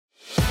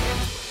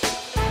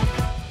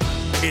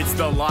It's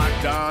the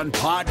Locked On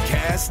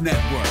Podcast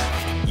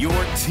Network, your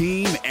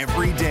team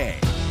every day.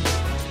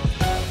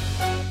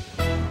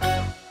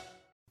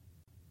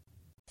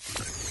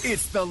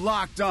 It's the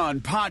Locked On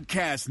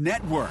Podcast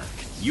Network,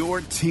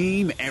 your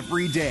team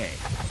every day.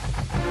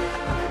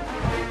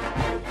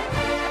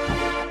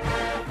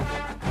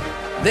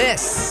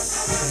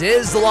 This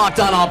is the Locked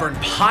On Auburn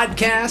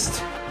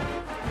podcast.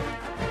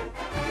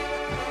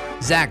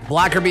 Zach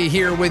Blackerby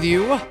here with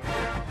you.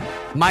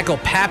 Michael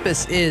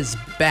Pappas is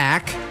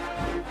back.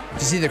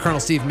 Did you see that Colonel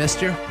Steve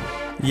missed you?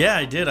 Yeah,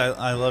 I did.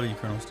 I love you,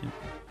 Colonel Steve.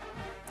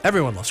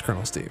 Everyone loves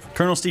Colonel Steve.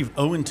 Colonel Steve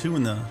 0-2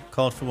 in the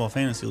College Football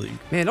Fantasy League.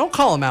 Man, don't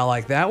call him out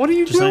like that. What are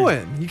you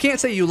doing? You can't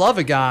say you love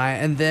a guy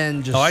and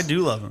then just I do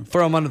love him.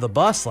 Throw him under the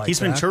bus like that. He's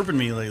been chirping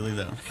me lately,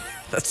 though.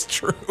 That's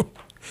true.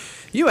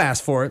 You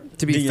asked for it,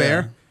 to be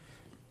fair.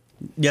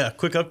 Yeah,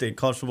 quick update,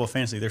 College Football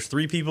Fantasy. There's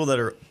 3 people that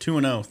are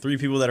 2-0, 3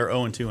 people that are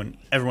 0-2, and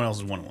everyone else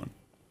is 1-1.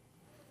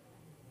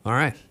 All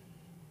right.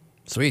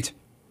 Sweet.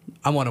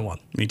 I'm 1-1.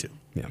 Me too.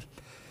 Yeah.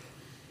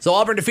 So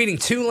Auburn defeating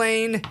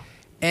Tulane,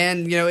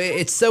 and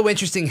it's so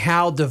interesting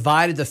how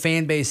divided the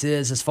fan base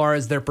is as far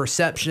as their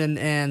perception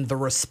and the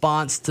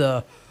response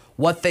to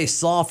what they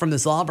saw from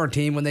this Auburn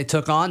team when they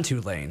took on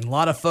Tulane. A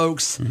lot of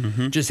folks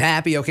just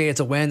happy, okay, it's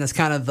a win. That's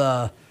kind of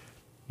the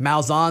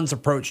Malzahn's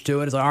approach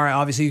to it. It's like, all right,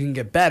 obviously you can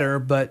get better,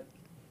 but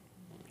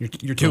you're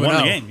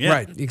 2-0. Yeah.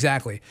 Right,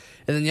 exactly.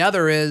 And then the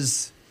other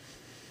is,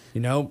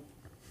 the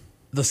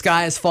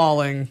sky is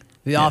falling.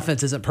 The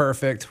offense isn't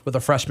perfect with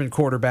a freshman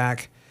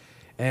quarterback.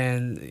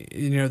 And,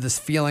 this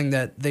feeling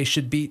that they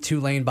should beat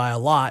Tulane by a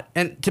lot.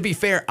 And to be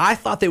fair, I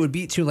thought they would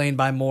beat Tulane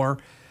by more.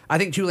 I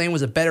think Tulane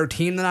was a better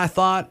team than I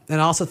thought.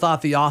 And I also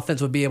thought the offense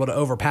would be able to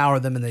overpower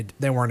them, and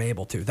they weren't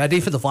able to. That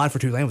defensive line for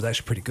Tulane was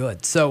actually pretty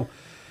good. So,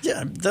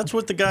 yeah, that's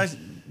what the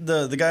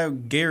guy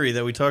Gary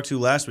that we talked to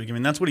last week,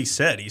 that's what he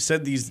said. He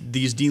said these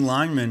D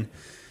linemen,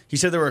 he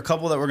said there were a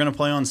couple that were going to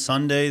play on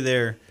Sunday.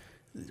 They're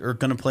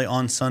going to play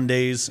on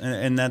Sundays,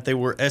 and that they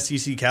were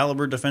SEC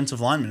caliber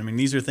defensive linemen.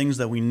 These are things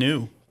that we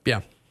knew.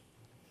 Yeah.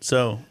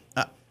 So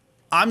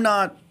I'm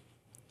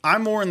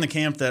more in the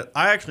camp that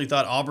I actually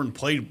thought Auburn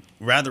played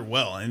rather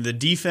well. And the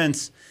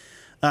defense,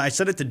 I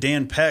said it to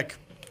Dan Peck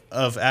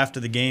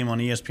after the game on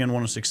ESPN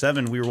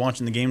 106.7. We were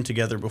watching the game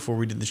together before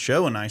we did the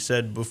show, and I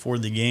said before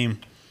the game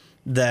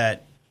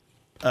that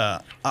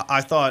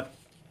I thought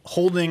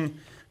holding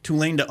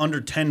Tulane to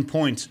under 10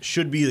 points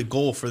should be the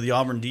goal for the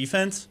Auburn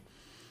defense.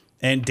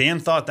 And Dan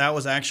thought that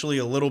was actually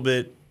a little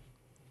bit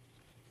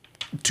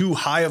too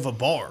high of a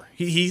bar.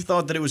 He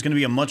thought that it was going to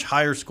be a much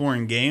higher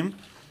scoring game.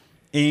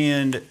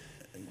 And,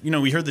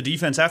 we heard the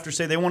defense after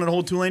say they wanted to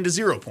hold Tulane to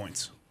 0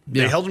 points.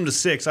 Yeah. They held them to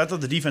 6. I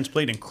thought the defense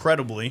played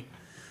incredibly.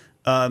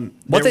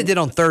 What they did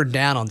on third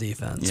down on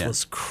defense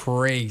was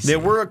crazy. There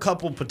were a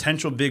couple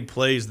potential big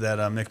plays that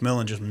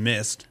McMillan just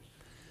missed.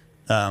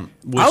 I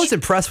was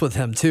impressed with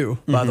him, too,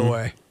 by the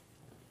way.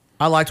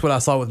 I liked what I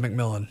saw with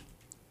McMillan.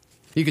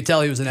 You could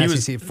tell he was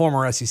an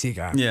former SEC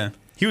guy. Yeah.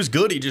 He was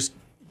good. He just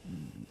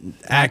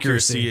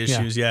accuracy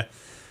issues, yeah.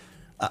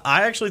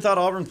 I actually thought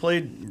Auburn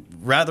played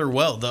rather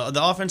well.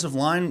 The offensive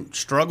line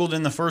struggled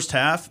in the first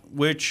half,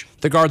 which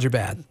the guards are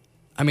bad.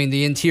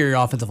 The interior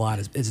offensive line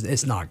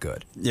is not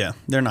good. Yeah,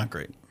 they're not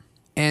great.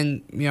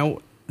 And,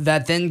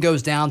 that then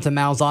goes down to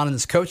Malzahn and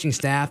his coaching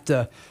staff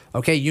to,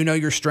 okay,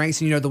 your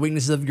strengths and the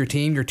weaknesses of your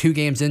team. You're 2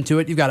 games into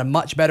it. You've got a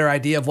much better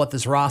idea of what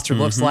this roster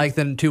looks like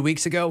than 2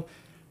 weeks ago.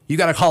 You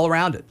got to call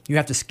around it. You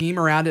have to scheme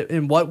around it.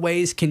 In what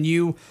ways can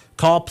you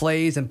call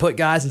plays and put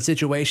guys in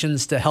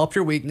situations to help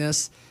your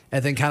weakness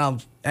and then kind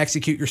of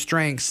execute your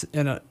strengths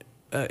in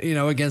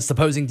against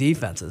opposing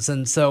defenses?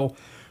 And so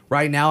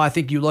right now I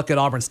think you look at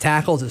Auburn's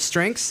tackles as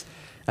strengths.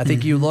 I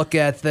think you look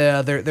at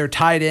their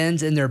tight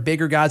ends and their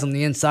bigger guys on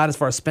the inside as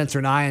far as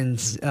Spencer Nye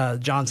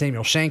and John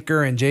Samuel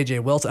Shanker and J.J.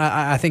 Wilson.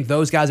 I think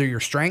those guys are your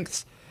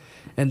strengths.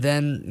 And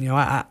then,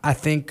 I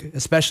think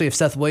especially if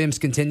Seth Williams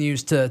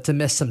continues to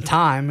miss some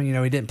time, he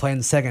didn't play in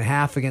the second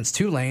half against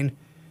Tulane.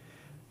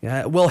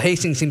 Will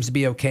Hastings seems to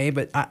be okay,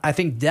 but I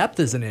think depth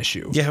is an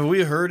issue. Yeah, have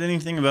we heard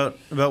anything about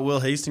Will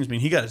Hastings?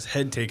 He got his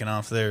head taken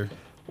off there.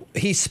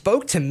 He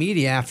spoke to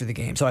media after the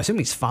game, so I assume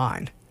he's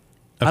fine.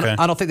 Okay.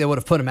 I don't think they would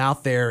have put him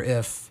out there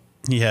if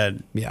he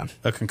had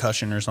a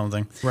concussion or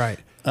something. Right.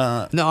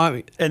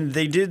 And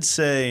they did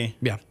say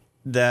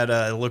that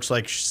it looks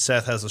like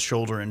Seth has a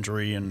shoulder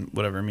injury and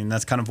whatever.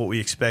 That's kind of what we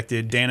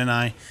expected. Dan and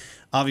I,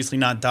 obviously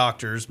not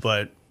doctors,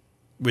 but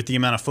with the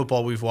amount of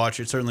football we've watched,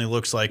 it certainly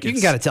looks like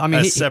it's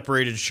a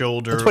separated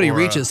shoulder. That's what he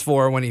reaches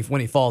for when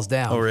he falls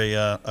down. Or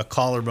a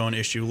collarbone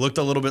issue. Looked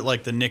a little bit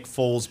like the Nick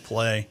Foles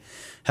play,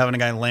 having a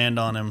guy land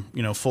on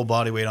him, full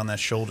body weight on that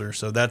shoulder.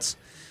 So that's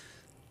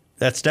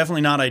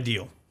definitely not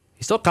ideal.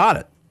 He still caught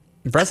it.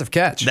 Impressive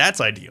catch.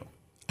 That's ideal.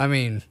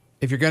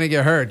 If you're going to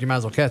get hurt, you might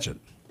as well catch it.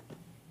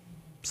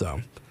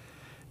 So,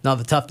 no,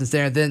 the toughness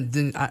there.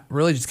 Then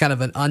really just kind of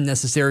an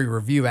unnecessary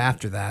review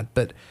after that.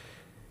 But,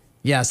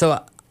 yeah,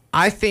 so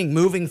I think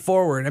moving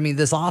forward,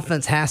 this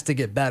offense has to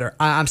get better.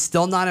 I'm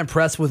still not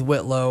impressed with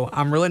Whitlow.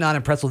 I'm really not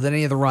impressed with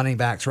any of the running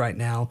backs right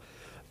now.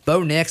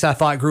 Bo Nix, I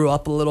thought, grew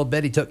up a little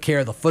bit. He took care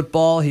of the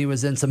football. He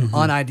was in some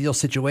unideal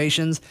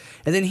situations.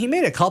 And then he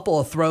made a couple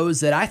of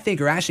throws that I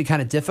think are actually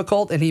kind of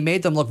difficult, and he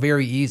made them look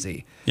very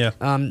easy. Yeah.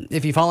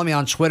 If you follow me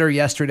on Twitter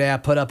yesterday, I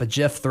put up a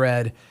GIF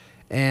thread,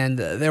 and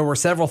there were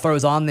several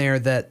throws on there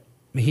that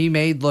he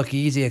made look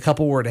easy. A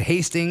couple were to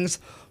Hastings.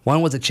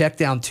 One was a check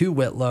down to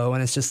Whitlow,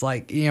 and it's just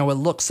like, it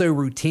looks so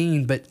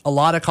routine, but a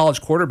lot of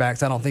college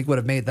quarterbacks I don't think would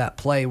have made that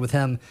play with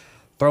him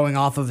throwing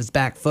off of his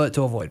back foot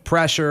to avoid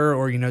pressure,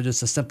 or,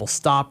 just a simple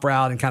stop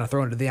route and kind of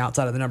throwing it to the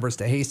outside of the numbers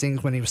to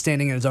Hastings when he was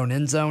standing in his own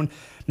end zone.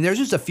 There's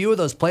just a few of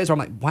those plays where I'm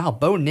like, wow,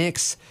 Bo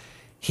Nix,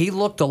 he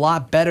looked a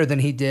lot better than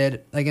he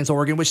did against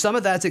Oregon, which some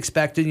of that's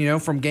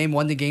expected. From game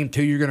 1 to game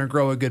 2, you're going to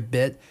grow a good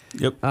bit.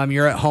 Yep.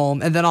 You're at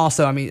home. And then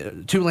also,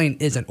 Tulane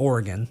isn't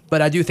Oregon,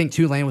 but I do think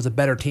Tulane was a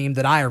better team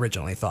than I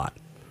originally thought.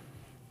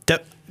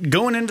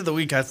 Going into the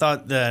week, I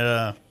thought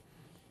that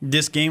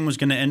this game was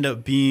going to end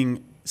up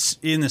being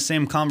in the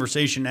same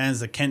conversation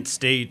as a Kent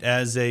State,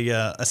 as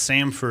a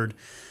Samford.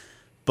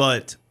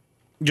 But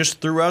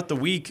just throughout the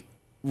week,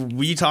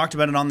 we talked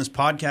about it on this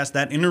podcast.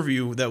 That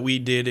interview that we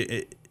did,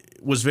 it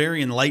was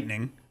very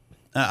enlightening,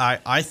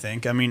 I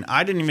think.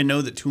 I didn't even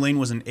know that Tulane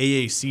was an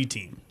AAC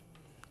team,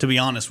 to be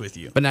honest with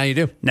you. But now you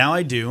do. Now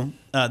I do.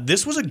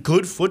 This was a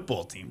good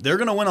football team. They're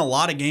going to win a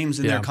lot of games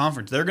in their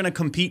conference. They're going to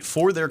compete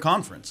for their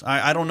conference.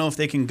 I don't know if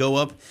they can go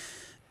up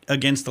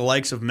against the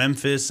likes of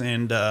Memphis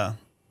and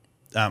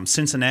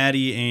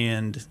Cincinnati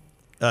and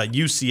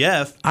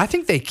UCF. I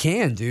think they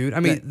can, dude.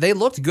 They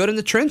looked good in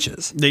the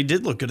trenches. They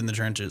did look good in the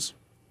trenches.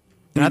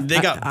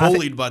 They got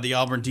bullied by the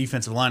Auburn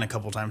defensive line a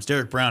couple times.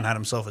 Derek Brown had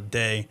himself a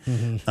day.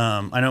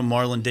 I know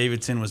Marlon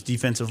Davidson was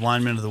Defensive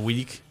Lineman of the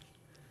Week.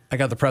 I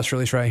got the press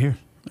release right here.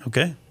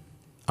 Okay.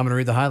 I'm going to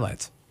read the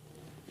highlights.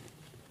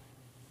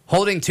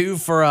 Holding 2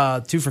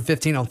 for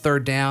 15 on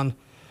third down.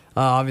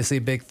 Obviously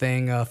a big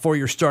thing.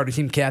 For-year starter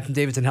team captain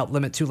Davidson helped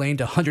limit Tulane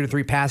to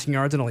 103 passing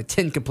yards and only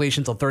 10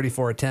 completions on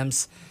 34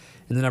 attempts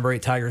in the number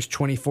 8 Tigers'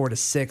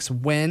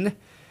 24-6 win.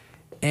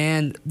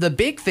 And the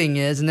big thing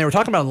is, and they were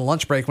talking about on the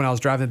lunch break when I was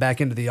driving back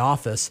into the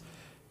office,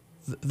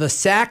 the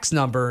sacks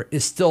number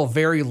is still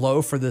very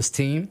low for this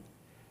team,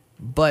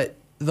 but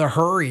the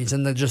hurries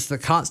and the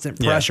constant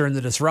pressure and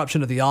the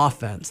disruption of the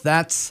offense,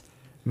 that's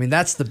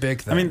the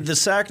big thing. The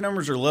sack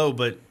numbers are low,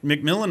 but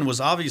McMillan was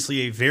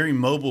obviously a very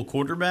mobile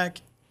quarterback,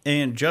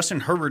 and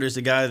Justin Herbert is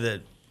a guy that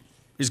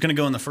is going to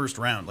go in the first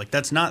round.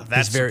 That's not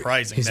that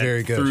surprising. He's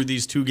very good. Through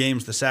these 2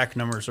 games, the sack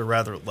numbers are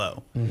rather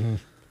low. Mm-hmm.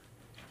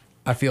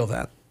 I feel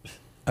that.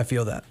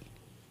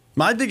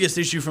 My biggest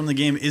issue from the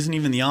game isn't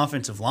even the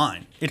offensive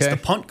line. It's the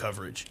punt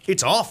coverage.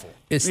 It's awful.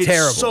 It's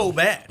terrible. So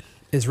bad.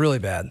 It's really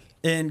bad.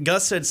 And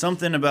Gus said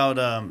something about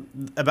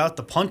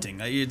the punting.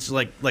 It's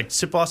like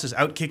Sipos is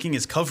outkicking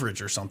his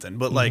coverage or something.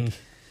 But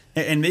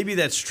and maybe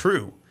that's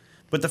true.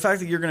 But the fact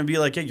that you're going to be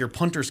like, hey,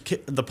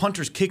 the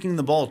punter's kicking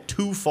the ball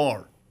too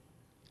far.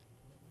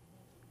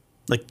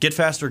 Get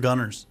faster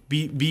gunners.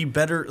 Be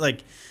better.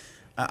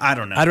 I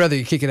don't know. I'd rather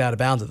you kick it out of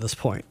bounds at this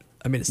point.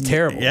 It's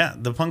terrible. Yeah,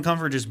 the punt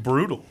coverage is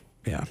brutal.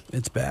 Yeah,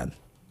 it's bad.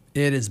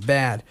 It is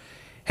bad.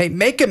 Hey,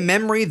 make a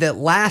memory that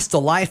lasts a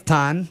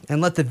lifetime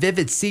and let the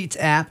Vivid Seats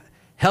app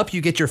help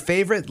you get your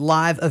favorite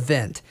live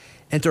event.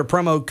 Enter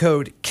promo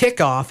code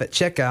KICKOFF at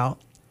checkout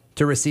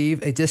to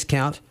receive a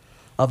discount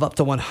of up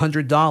to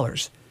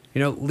 $100.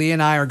 Lee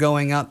and I are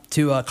going up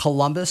to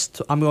Columbus.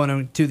 I'm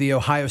going to the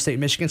Ohio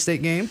State-Michigan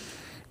State game,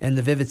 and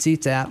the Vivid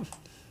Seats app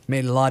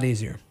made it a lot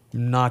easier.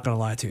 I'm not going to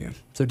lie to you.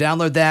 So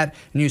download that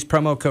and use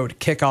promo code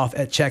KICKOFF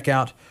at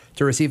checkout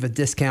to receive a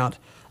discount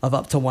of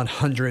up to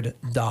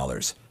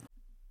 $100.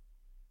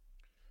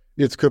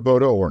 It's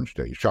Kubota Orange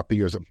Day. Shop the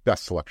year's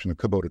best selection of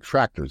Kubota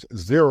tractors,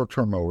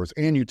 zero-turn mowers,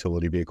 and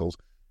utility vehicles,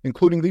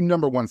 including the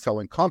 #1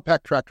 selling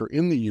compact tractor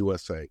in the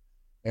USA.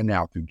 And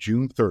now through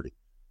June 30,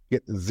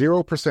 get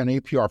 0%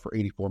 APR for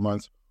 84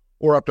 months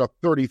or up to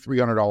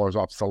 $3,300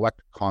 off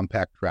select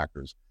compact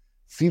tractors.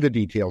 See the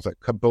details at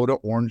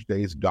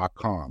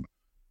KubotaOrangeDays.com.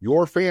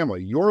 Your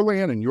family, your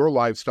land, and your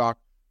livestock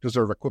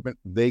deserve equipment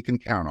they can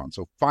count on.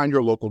 So find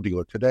your local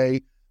dealer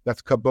today.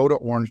 That's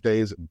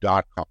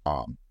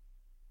KubotaOrangeDays.com.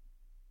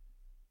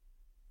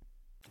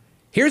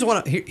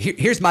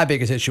 Here's my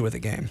biggest issue with the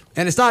game,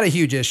 and it's not a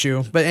huge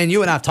issue, and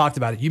you and I have talked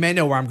about it. You may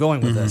know where I'm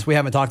going with this. We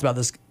haven't talked about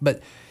this,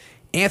 but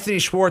Anthony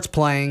Schwartz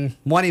playing,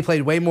 he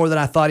played way more than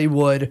I thought he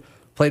would,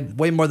 played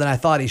way more than I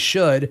thought he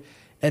should,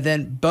 and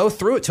then Bo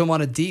threw it to him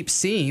on a deep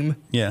seam,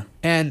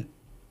 and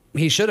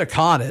he should have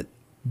caught it.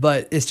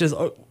 But it's just,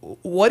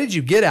 what did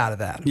you get out of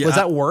that? Was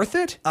that worth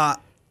it?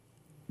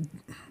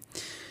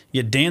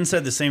 Dan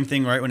said the same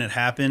thing right when it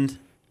happened.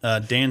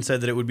 Dan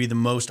said that it would be the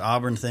most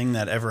Auburn thing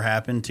that ever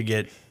happened to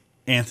get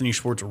Anthony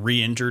Schwartz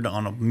re-injured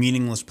on a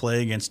meaningless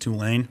play against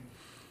Tulane.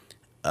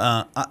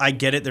 I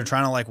get it. They're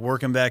trying to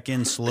work him back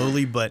in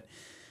slowly, but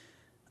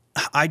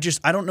I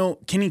don't know.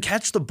 Can he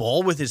catch the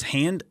ball with his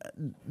hand?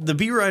 The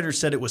beat writer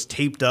said it was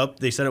taped up.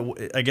 They said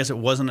I guess it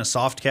wasn't a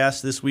soft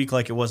cast this week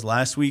like it was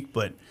last week,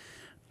 but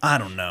I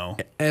don't know.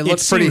 It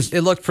looked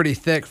pretty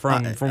thick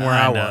from where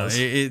I was.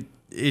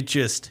 It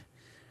just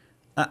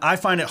I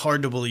find it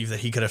hard to believe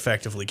that he could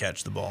effectively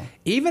catch the ball.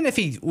 Even if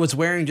he was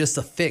wearing just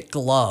a thick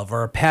glove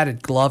or a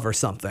padded glove or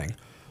something,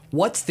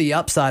 what's the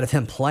upside of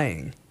him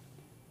playing?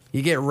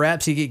 You get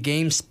reps, you get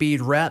game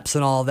speed reps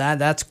and all that.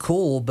 That's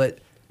cool, but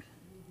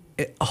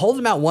hold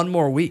him out one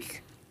more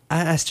week.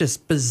 That's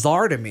just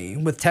bizarre to me.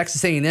 With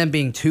Texas A&M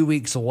being 2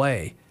 weeks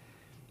away,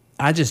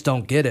 I just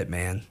don't get it,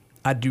 man.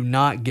 I do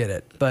not get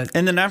it.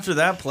 And then after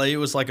that play, it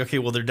was like, okay,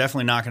 well, they're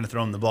definitely not going to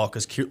throw him the ball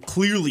because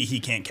clearly he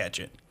can't catch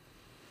it.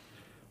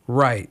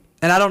 Right.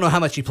 And I don't know how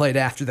much he played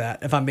after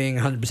that, if I'm being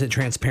 100%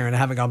 transparent. I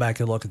haven't gone back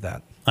to look at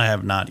that. I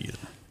have not either.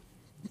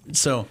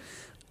 So,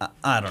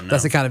 I don't know.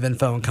 That's the kind of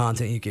info and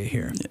content you get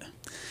here. Yeah.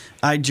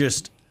 I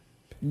just...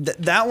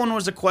 that one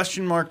was a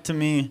question mark to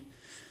me.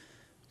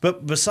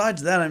 But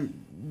besides that,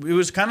 it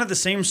was kind of the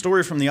same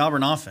story from the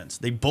Auburn offense.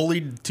 They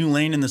bullied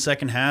Tulane in the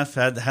second half,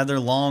 had their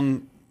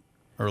longer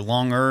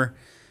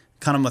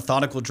kind of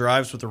methodical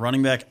drives with the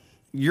running back.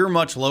 You're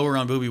much lower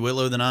on Boobie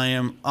Whitlow than I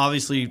am.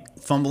 Obviously,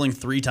 fumbling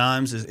 3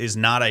 times is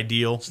not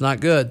ideal. It's not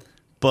good.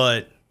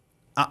 But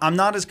I'm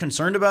not as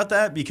concerned about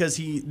that because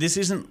this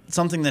isn't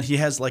something that he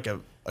has like a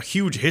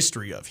huge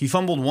history of. He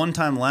fumbled 1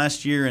 time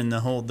last year, and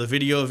the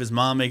video of his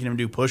mom making him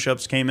do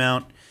push-ups came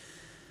out.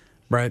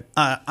 Right.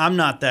 I'm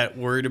not that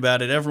worried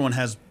about it. Everyone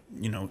has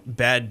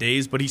bad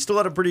days, but he still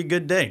had a pretty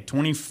good day.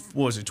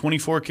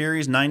 24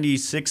 carries,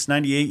 96,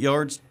 98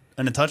 yards,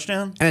 and a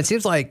touchdown. And it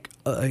seems like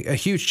a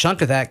huge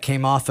chunk of that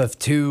came off of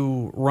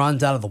 2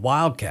 runs out of the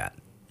Wildcat.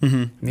 Mm-hmm. I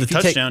mean, the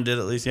touchdown did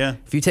at least, yeah.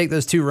 If you take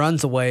those 2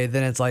 runs away,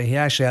 then it's like he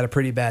actually had a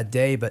pretty bad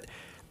day. But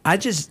I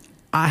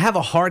have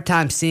a hard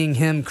time seeing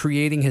him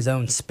creating his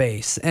own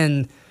space.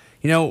 And,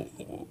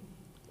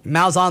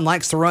 Malzahn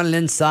likes to run it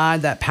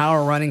inside, that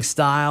power running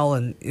style,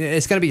 and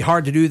it's going to be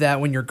hard to do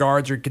that when your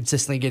guards are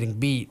consistently getting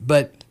beat.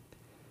 But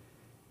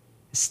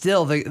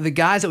still, the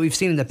guys that we've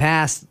seen in the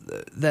past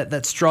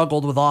that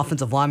struggled with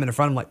offensive linemen in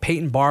front of them, like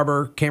Peyton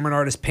Barber, Cameron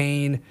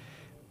Artis-Payne,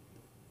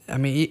 I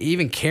mean,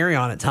 even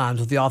Carry-On at times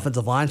with the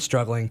offensive line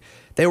struggling,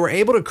 they were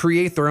able to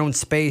create their own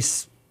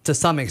space to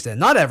some extent.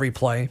 Not every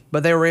play,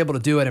 but they were able to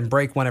do it and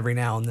break one every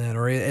now and then,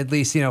 or at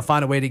least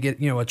find a way to get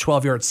a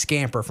 12-yard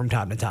scamper from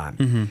time to time.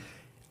 Mm-hmm.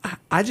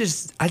 I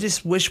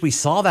just wish we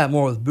saw that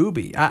more with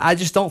Boobie. I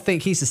just don't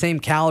think he's the same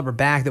caliber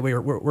back that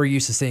we're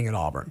used to seeing at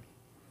Auburn.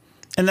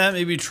 And that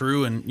may be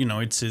true, and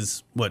it's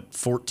his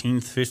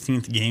 14th,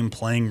 15th game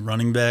playing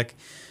running back,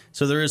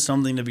 so there is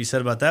something to be said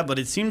about that. But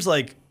it seems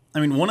like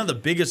one of the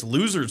biggest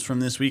losers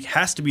from this week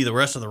has to be the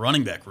rest of the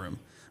running back room.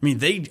 I mean,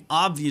 they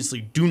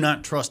obviously do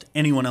not trust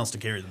anyone else to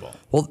carry the ball.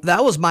 Well,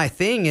 that was my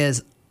thing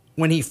is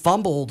when he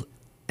fumbled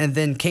and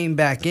then came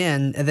back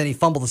in, and then he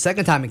fumbled the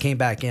second time and came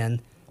back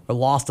in, or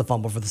lost the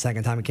fumble for the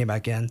second time and came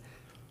back in,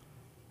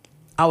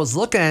 I was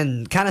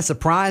looking kind of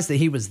surprised that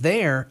he was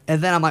there,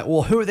 and then I'm like,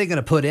 well, who are they going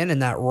to put in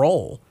that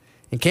role?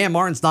 And Cam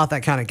Martin's not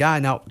that kind of guy.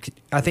 Now,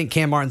 I think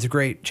Cam Martin's a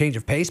great change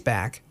of pace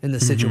back in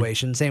this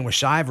situation, same with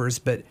Shivers,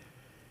 but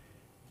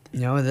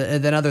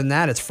and then other than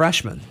that, it's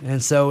freshman.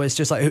 And so it's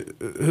just like,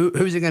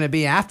 who's it going to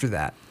be after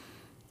that?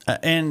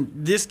 And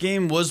this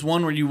game was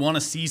one where you want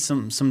to see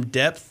some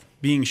depth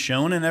being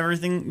shown and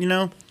everything,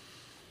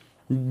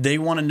 They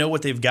want to know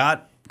what they've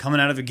got coming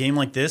out of a game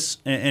like this,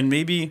 and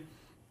maybe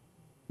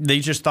they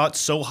just thought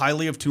so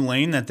highly of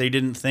Tulane that they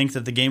didn't think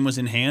that the game was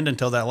in hand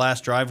until that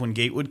last drive when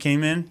Gatewood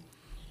came in.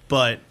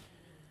 But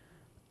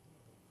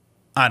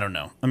I don't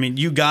know. I mean,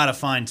 you got to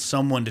find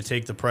someone to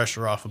take the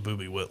pressure off of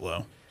Boobie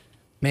Whitlow.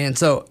 Man,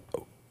 so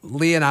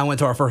Lee and I went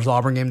to our first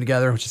Auburn game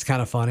together, which is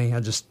kind of funny.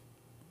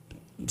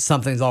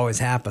 Something's always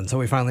happened. So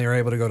we finally were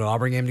able to go to an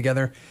Auburn game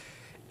together.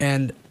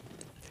 And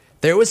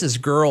there was this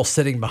girl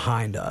sitting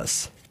behind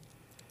us.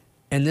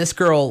 And this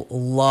girl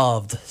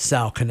loved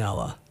Sal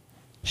Cannella.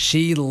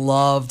 She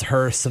loved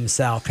her some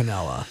Sal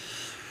Cannella.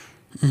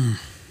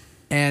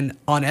 And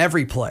on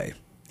every play.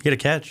 Get a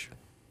catch.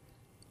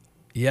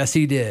 Yes,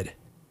 he did.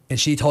 And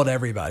she told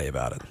everybody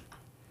about it.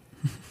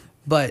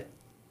 But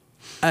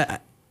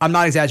I'm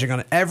not exaggerating on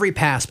it. Every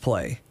pass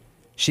play,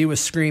 she was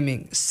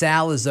screaming,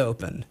 Sal is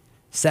open.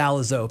 Sal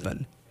is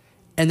open.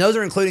 And those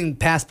are including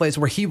pass plays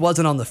where he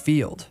wasn't on the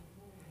field.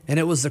 And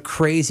it was the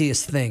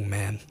craziest thing,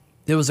 man.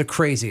 It was the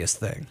craziest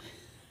thing.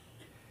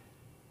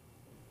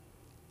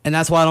 And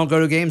that's why I don't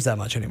go to games that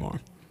much anymore.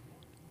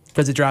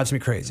 Because it drives me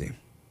crazy.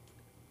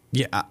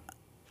 Yeah,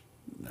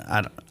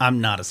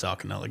 I'm not a Sal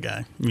Cannella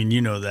guy. I mean, you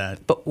know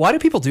that. But why do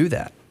people do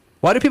that?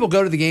 Why do people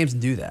go to the games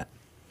and do that?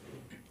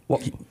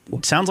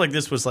 It sounds like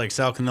this was like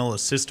Sal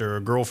Cannella's sister or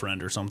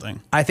girlfriend or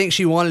something. I think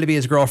she wanted to be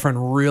his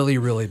girlfriend really,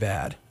 really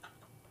bad.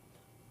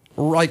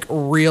 Like,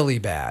 really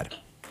bad.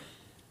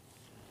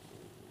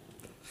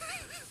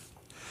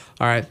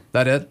 All right,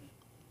 that it?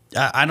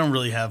 I don't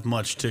really have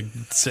much to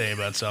say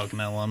about Sal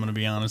Cannella, I'm going to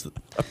be honest.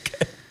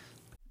 Okay.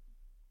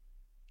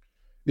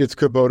 It's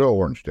Kubota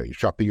Orange Day.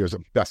 Shop the year's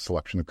best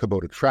selection of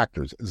Kubota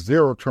tractors,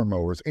 zero-turn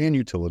mowers, and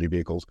utility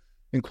vehicles,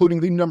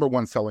 including the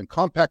 #1 selling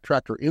compact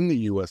tractor in the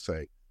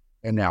USA.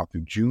 And now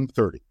through June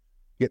 30,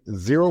 get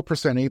 0%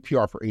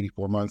 APR for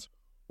 84 months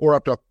or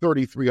up to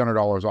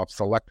 $3,300 off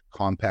select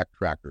compact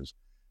tractors.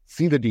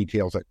 See the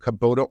details at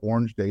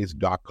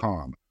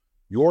KubotaOrangeDays.com.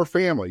 Your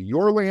family,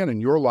 your land, and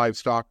your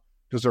livestock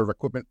deserve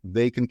equipment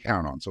they can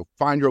count on. So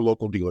find your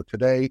local dealer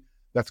today.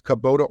 That's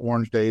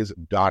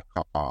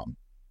KubotaOrangeDays.com.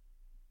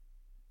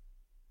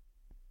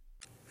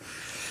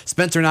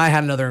 Spencer and I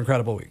had another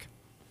incredible week.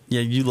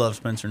 Yeah, you love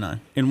Spencer Nye.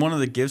 In one of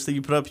the gifts that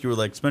you put up, you were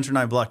like, Spencer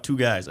Nye blocked 2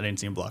 guys. I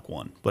didn't see him block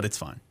 1, but it's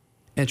fine.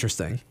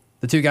 Interesting.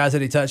 The 2 guys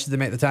that he touched, did they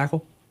make the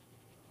tackle?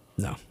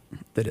 No,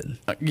 they didn't.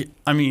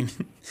 I mean,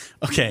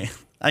 okay.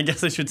 I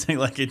guess I should say,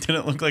 like, it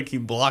didn't look like he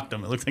blocked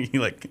him. It looked like he,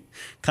 like,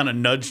 kind of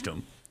nudged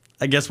him.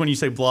 I guess when you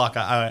say block,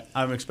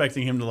 I'm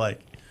expecting him to, like,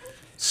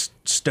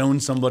 stone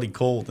somebody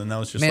cold, and that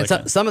was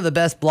just some of the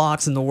best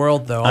blocks in the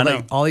world, though.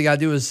 All you got to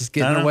do is just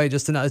get in the way.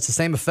 It's the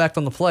same effect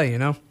on the play, you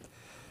know?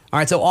 All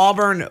right, so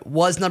Auburn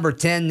was number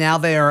 10. Now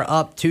they are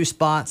up 2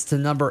 spots to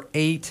number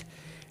 8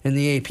 in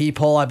the AP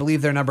poll. I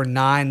believe they're number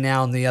 9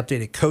 now in the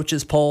updated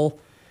coaches poll.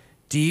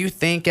 Do you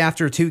think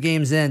after 2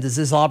 games in, does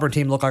this Auburn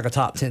team look like a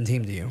top 10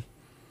 team to you?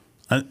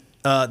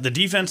 The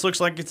defense looks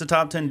like it's a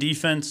top 10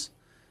 defense.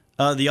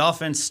 The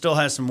offense still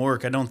has some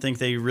work. I don't think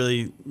they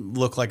really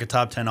look like a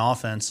top 10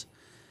 offense.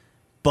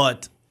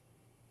 But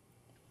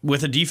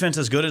with a defense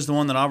as good as the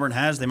one that Auburn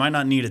has, they might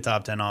not need a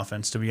top 10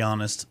 offense, to be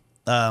honest.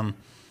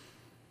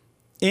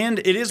 And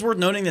it is worth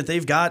noting that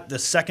they've got the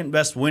second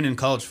best win in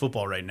college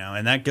football right now,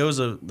 and that goes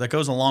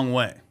a long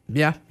way.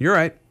 Yeah, you're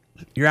right.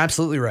 You're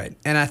absolutely right.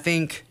 And I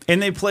think...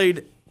 And they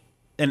played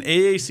an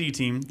AAC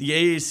team. The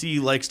AAC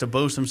likes to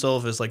boast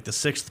themselves as like the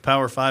 6th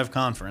Power 5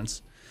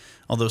 conference,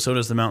 although so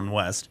does the Mountain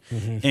West.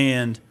 Mm-hmm.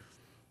 And,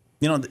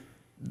 you know,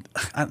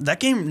 that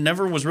game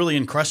never was really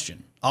in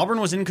question. Auburn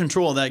was in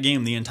control of that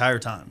game the entire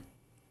time.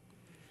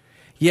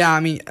 Yeah, I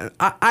mean,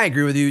 I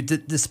agree with you.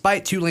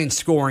 Despite Tulane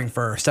scoring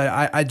first,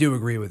 I do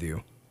agree with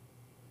you.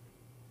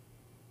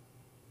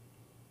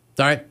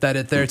 All right, that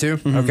it there too?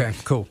 Mm-hmm. Okay,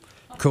 cool.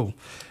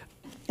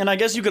 And I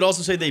guess you could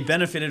also say they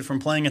benefited from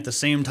playing at the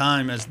same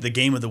time as the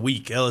game of the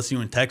week,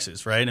 LSU and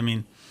Texas, right? I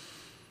mean,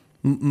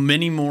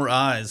 many more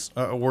eyes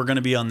were going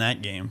to be on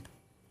that game.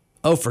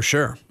 Oh, for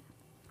sure.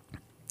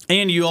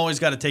 And you always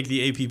got to take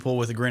the AP poll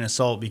with a grain of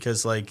salt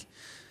because, like,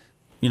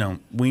 you know,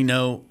 we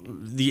know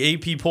the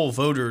AP poll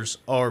voters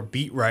are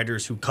beat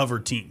writers who cover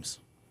teams.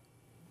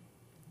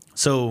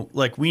 So,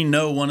 like, we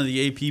know one of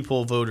the AP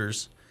poll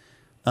voters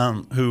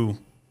who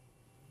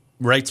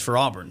writes for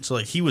Auburn. So,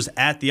 like, he was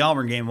at the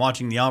Auburn game,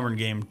 watching the Auburn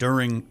game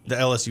during the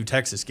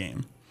LSU-Texas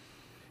game.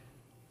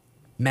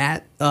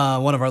 Matt,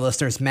 one of our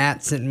listeners,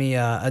 Matt, sent me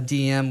a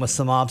DM with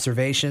some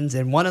observations,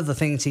 and one of the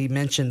things he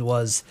mentioned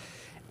was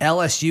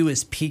LSU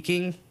is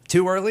peaking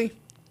too early.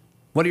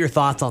 What are your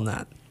thoughts on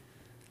that?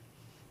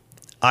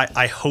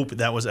 I hope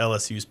that was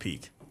LSU's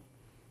peak.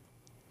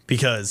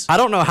 Because I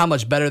don't know how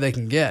much better they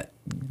can get.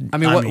 I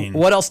mean,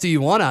 what else do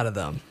you want out of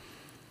them?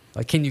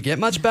 Like, can you get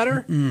much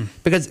better?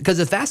 Because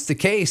if that's the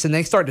case and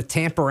they start to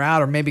tamper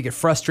out or maybe get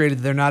frustrated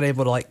that they're not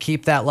able to, like,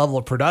 keep that level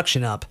of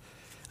production up,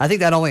 I think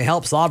that only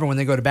helps Auburn when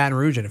they go to Baton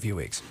Rouge in a few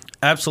weeks.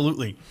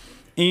 Absolutely.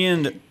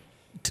 And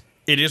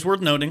it is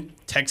worth noting,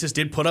 Texas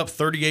did put up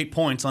 38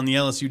 points on the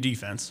LSU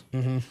defense.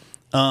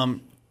 Mm-hmm.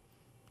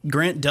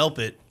 Grant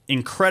Delpit,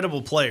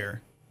 incredible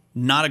player,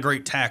 not a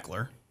great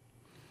tackler.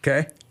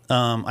 Okay.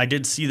 I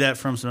did see that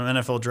from some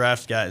NFL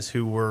draft guys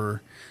who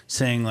were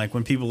saying, like,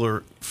 when people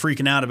are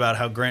freaking out about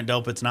how Grant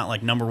Delpit's not,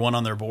 like, number 1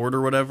 on their board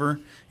or whatever,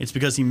 it's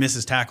because he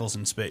misses tackles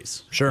in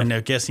space. Sure. And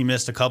I guess he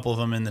missed a couple of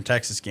them in the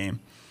Texas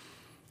game.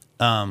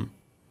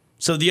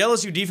 So the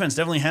LSU defense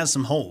definitely has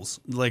some holes.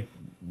 Like,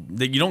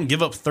 that you don't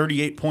give up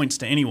 38 points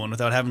to anyone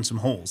without having some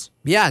holes.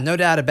 Yeah, no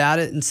doubt about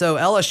it. And so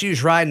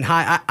LSU's riding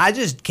high. I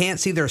just can't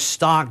see their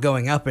stock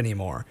going up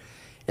anymore.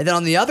 And then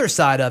on the other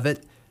side of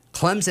it,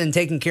 Clemson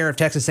taking care of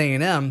Texas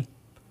A&M.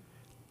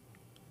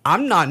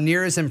 I'm not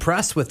near as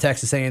impressed with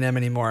Texas A&M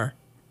anymore.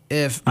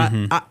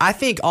 I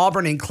think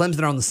Auburn and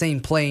Clemson are on the same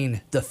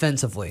plane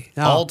defensively.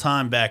 Now,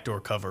 all-time backdoor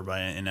cover by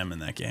A&M in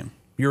that game.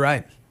 You're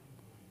right.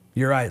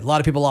 A lot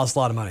of people lost a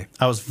lot of money.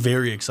 I was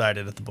very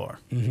excited at the bar.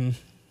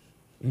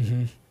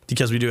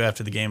 Because we do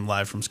after the game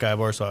live from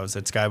Skybar, so I was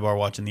at Skybar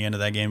watching the end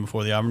of that game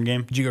before the Auburn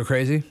game. Did you go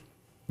crazy?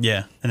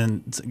 Yeah. And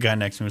then the guy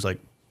next to me was like,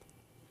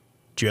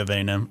 "Do you have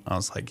A&M?" I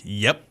was like,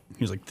 "Yep."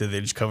 He was like, "Did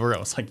they just cover?" I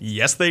was like,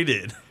 "Yes, they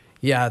did."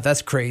 Yeah,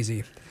 that's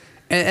crazy.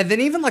 And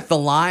then even like the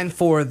line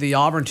for the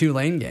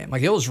Auburn-Tulane game,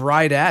 like it was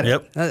right at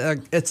it.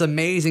 Yep. It's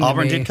amazing.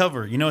 Auburn did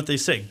cover. You know what they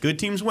say? Good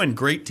teams win.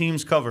 Great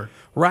teams cover.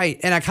 Right.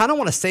 And I kind of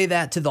want to say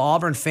that to the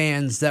Auburn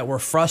fans that were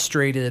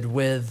frustrated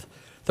with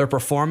their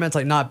performance,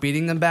 like not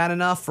beating them bad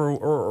enough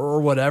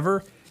or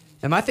whatever.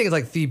 And my thing is,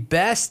 like, the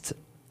best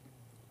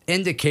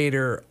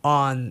indicator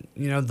on,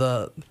 you know,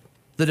 the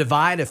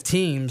divide of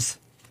teams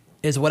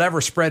is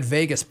whatever spread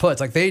Vegas puts.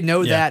 Like, they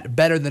know that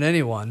better than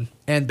anyone.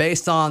 And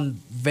based on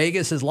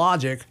Vegas's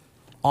logic,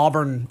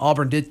 Auburn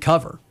did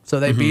cover. So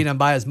they beat them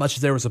by as much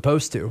as they were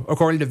supposed to,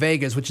 according to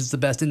Vegas, which is the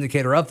best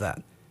indicator of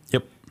that.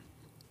 Yep.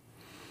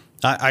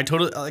 I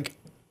totally, like,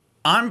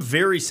 I'm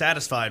very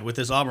satisfied with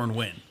this Auburn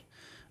win.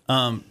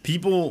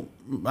 People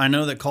I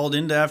know that called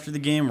into after the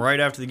game, right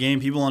after the game,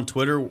 people on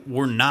Twitter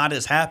were not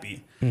as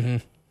happy.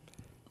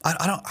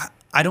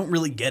 I don't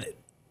really get it.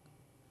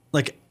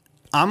 Like,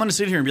 I'm going to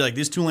sit here and be like,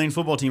 this Tulane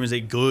football team is a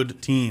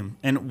good team.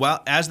 And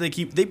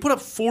they put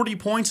up 40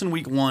 points in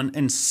week 1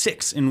 and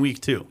 6 in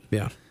week 2.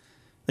 Yeah.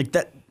 Like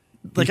that.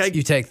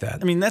 You take that.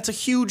 I mean, that's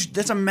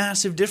a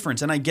massive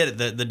difference. And I get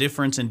it. The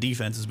difference in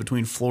defenses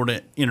between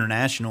Florida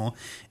International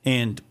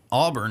and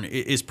Auburn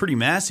is pretty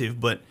massive.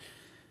 But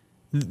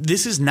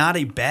this is not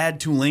a bad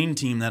Tulane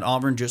team that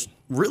Auburn just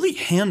really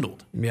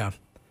handled. Yeah.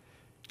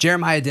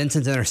 Jeremiah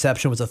Denson's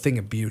interception was a thing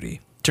of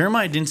beauty.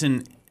 Jeremiah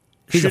Denson,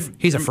 he's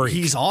a freak.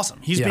 He awesome.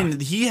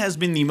 He has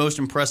been the most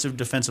impressive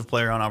defensive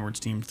player on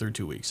Auburn's team through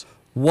 2 weeks.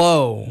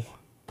 Whoa.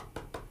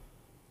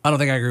 I don't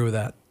think I agree with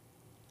that.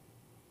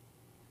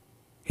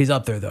 He's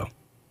up there, though.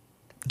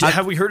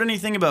 Have we heard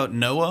anything about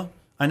Noah?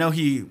 I know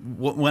he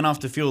went off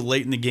the field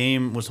late in the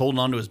game, was holding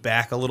on to his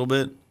back a little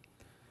bit.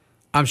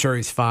 I'm sure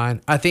he's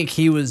fine. I think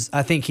he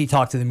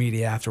talked to the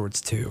media afterwards,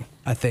 too.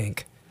 I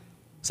think.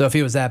 So if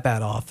he was that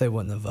bad off, they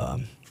wouldn't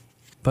have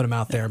put him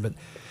out there. But,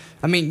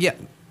 I mean, yeah,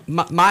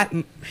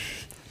 my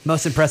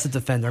most impressive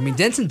defender. I mean,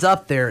 Denson's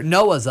up there.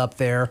 Noah's up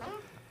there.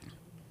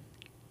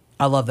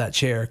 I love that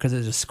chair because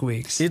it just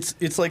squeaks.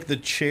 It's like the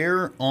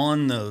chair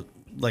on the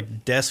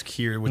desk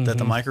here with that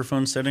the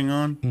microphone's sitting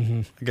on.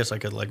 Mm-hmm. I guess I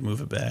could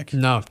move it back.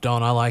 No,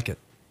 don't. I like it.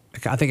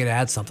 I think it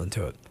adds something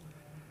to it.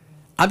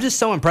 I'm just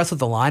so impressed with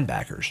the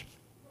linebackers.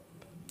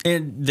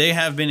 And they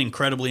have been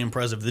incredibly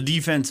impressive. The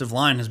defensive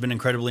line has been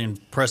incredibly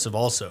impressive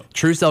also.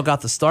 Truesdale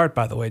got the start,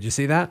 by the way. Did you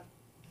see that?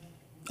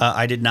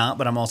 I did not,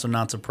 but I'm also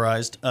not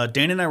surprised.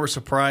 Dan and I were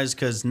surprised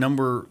because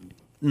number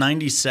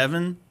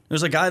 97,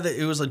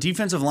 it was a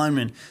defensive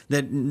lineman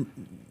that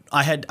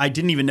I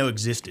didn't even know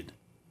existed.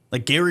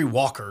 Like Gary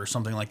Walker or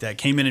something like that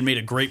came in and made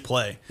a great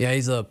play. Yeah,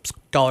 he's a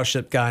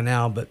scholarship guy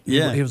now, but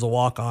he was a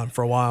walk-on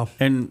for a while.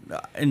 And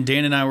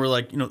Dan and I were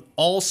like,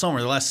 all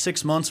summer, the last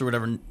 6 months or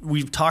whatever,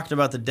 we've talked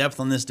about the depth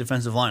on this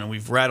defensive line, and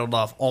we've rattled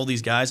off all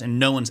these guys, and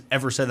no one's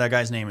ever said that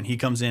guy's name, and he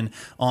comes in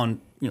on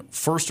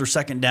first or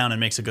second down and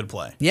makes a good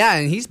play. Yeah,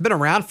 and he's been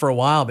around for a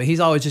while, but he's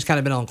always just kind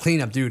of been on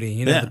cleanup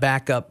duty, the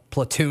backup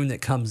platoon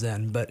that comes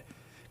in, but...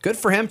 Good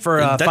for him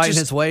for fighting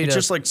his way to...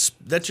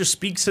 That just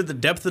speaks to the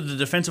depth of the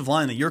defensive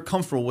line, that you're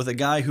comfortable with a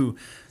guy who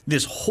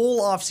this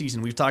whole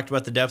offseason we've talked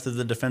about the depth of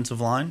the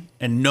defensive line,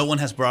 and no one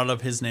has brought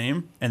up his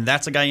name, and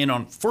that's a guy in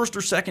on first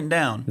or second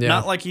down. Yeah.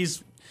 Not like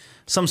he's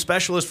some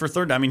specialist for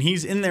third down. I mean,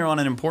 he's in there on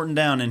an important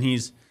down, and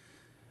he's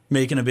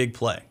making a big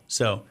play.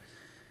 So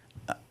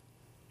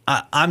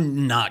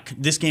I'm not...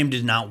 This game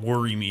did not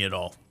worry me at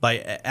all by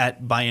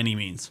any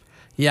means.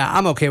 Yeah,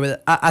 I'm okay with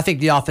it. I think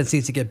the offense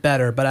needs to get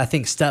better, but I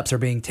think steps are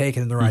being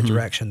taken in the right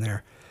direction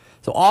there.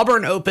 So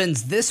Auburn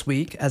opens this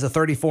week as a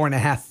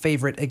 34.5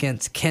 favorite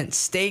against Kent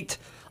State,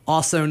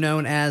 also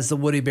known as the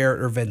Woody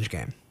Barrett revenge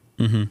game.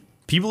 Mm-hmm.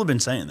 People have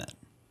been saying that.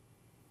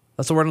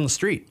 That's the word on the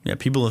street. Yeah,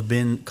 people have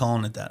been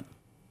calling it that.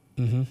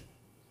 Mm-hmm.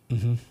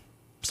 Mm-hmm.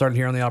 Started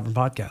here on the Auburn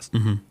podcast.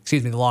 Mm-hmm.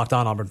 Excuse me, the Locked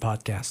On Auburn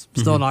podcast.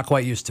 Still not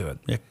quite used to it.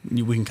 Yeah,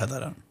 we can cut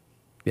that out.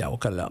 Yeah, we'll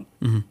cut it out.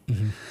 Mm-hmm.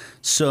 Mm-hmm.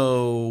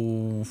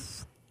 So...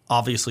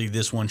 Obviously,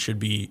 this one should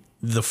be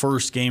the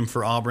first game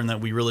for Auburn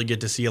that we really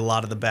get to see a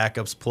lot of the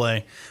backups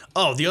play.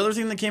 Oh, the other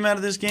thing that came out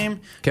of this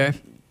game. Okay.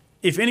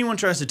 If anyone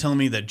tries to tell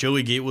me that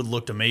Joey Gatewood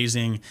looked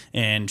amazing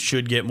and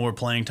should get more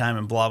playing time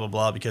and blah, blah,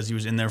 blah because he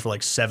was in there for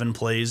 7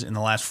 plays in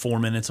the last 4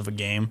 minutes of a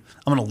game,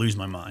 I'm going to lose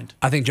my mind.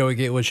 I think Joey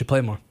Gatewood should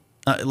play more.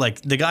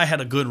 The guy had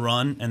a good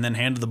run and then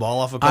handed the ball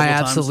off a couple times.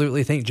 I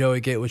absolutely think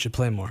Joey Gatewood should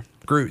play more.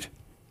 Groot.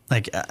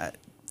 Okay.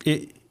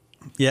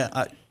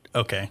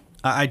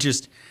 I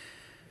just...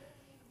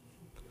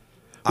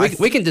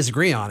 We can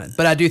disagree on it,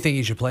 but I do think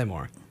he should play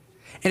more.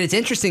 And it's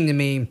interesting to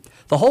me,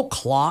 the whole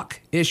clock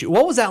issue.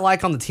 What was that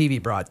like on the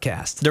TV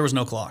broadcast? There was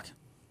no clock.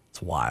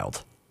 It's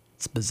wild.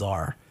 It's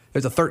bizarre.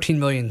 There's a $13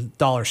 million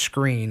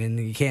screen, and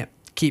you can't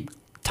keep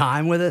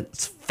time with it.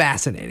 It's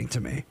fascinating to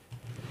me.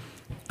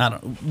 I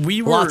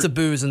don't. Lots of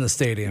boos in the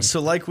stadium. So,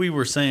 like we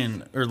were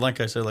saying, or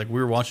like I said, we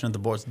were watching at the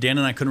boards. Dan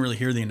and I couldn't really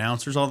hear the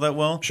announcers all that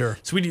well. Sure.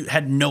 So we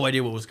had no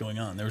idea what was going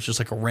on. There was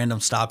just a random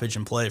stoppage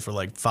and play for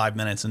 5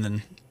 minutes, and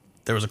then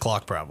there was a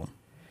clock problem.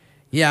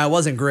 Yeah, it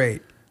wasn't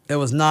great. It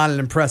was not an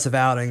impressive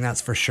outing,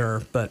 that's for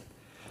sure. But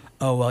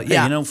oh well,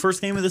 yeah. Hey,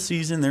 first game of the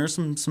season, there's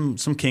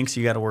some kinks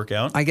you got to work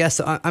out. I guess.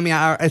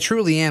 I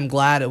truly am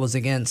glad it was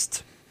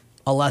against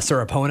a lesser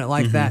opponent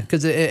like that,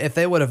 because if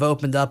they would have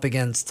opened up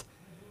against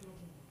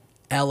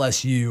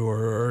LSU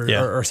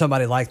or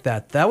somebody like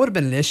that, that would have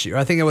been an issue.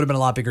 I think it would have been a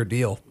lot bigger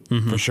deal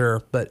for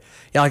sure. But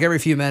yeah, every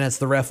few minutes,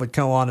 the ref would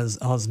come on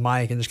his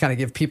mic and just kind of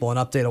give people an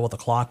update on what the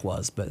clock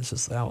was. But it's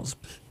just that was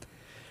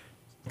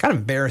kind of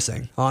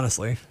embarrassing,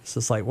 honestly. It's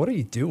just what are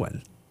you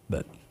doing?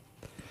 But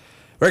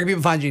where can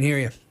people find you and hear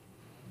you?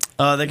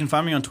 They can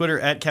find me on Twitter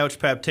at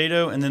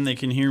CouchPapTato, and then they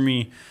can hear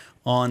me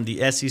on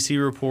the SEC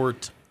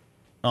Report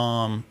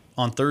on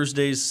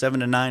Thursdays,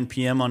 7 to 9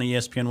 p.m. on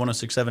ESPN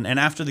 106.7. And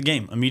after the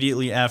game,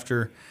 immediately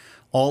after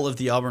all of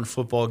the Auburn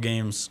football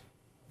games,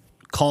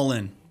 call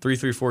in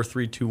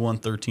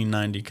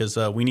 334-321-1390 because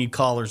we need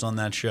callers on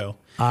that show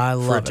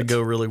for it to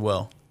go really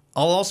well.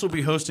 I'll also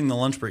be hosting the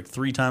lunch break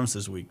 3 times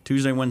this week,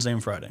 Tuesday, Wednesday,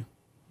 and Friday.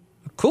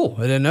 Cool.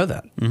 I didn't know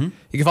that. Mm-hmm.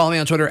 You can follow me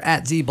on Twitter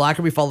at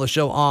 @ZBlackerby. Follow the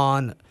show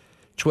on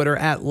Twitter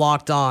at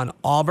Locked On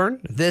Auburn.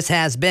 This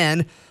has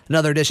been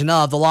another edition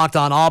of the Locked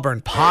On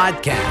Auburn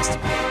podcast.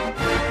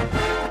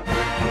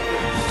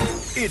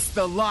 It's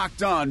the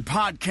Locked On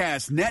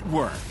Podcast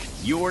Network,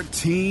 your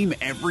team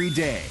every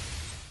day.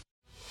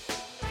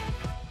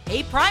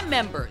 Hey, Prime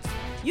members,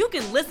 you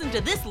can listen to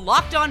this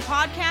Locked On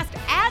podcast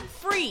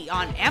ad-free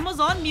on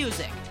Amazon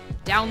Music.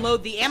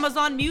 Download the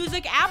Amazon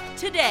Music app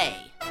today.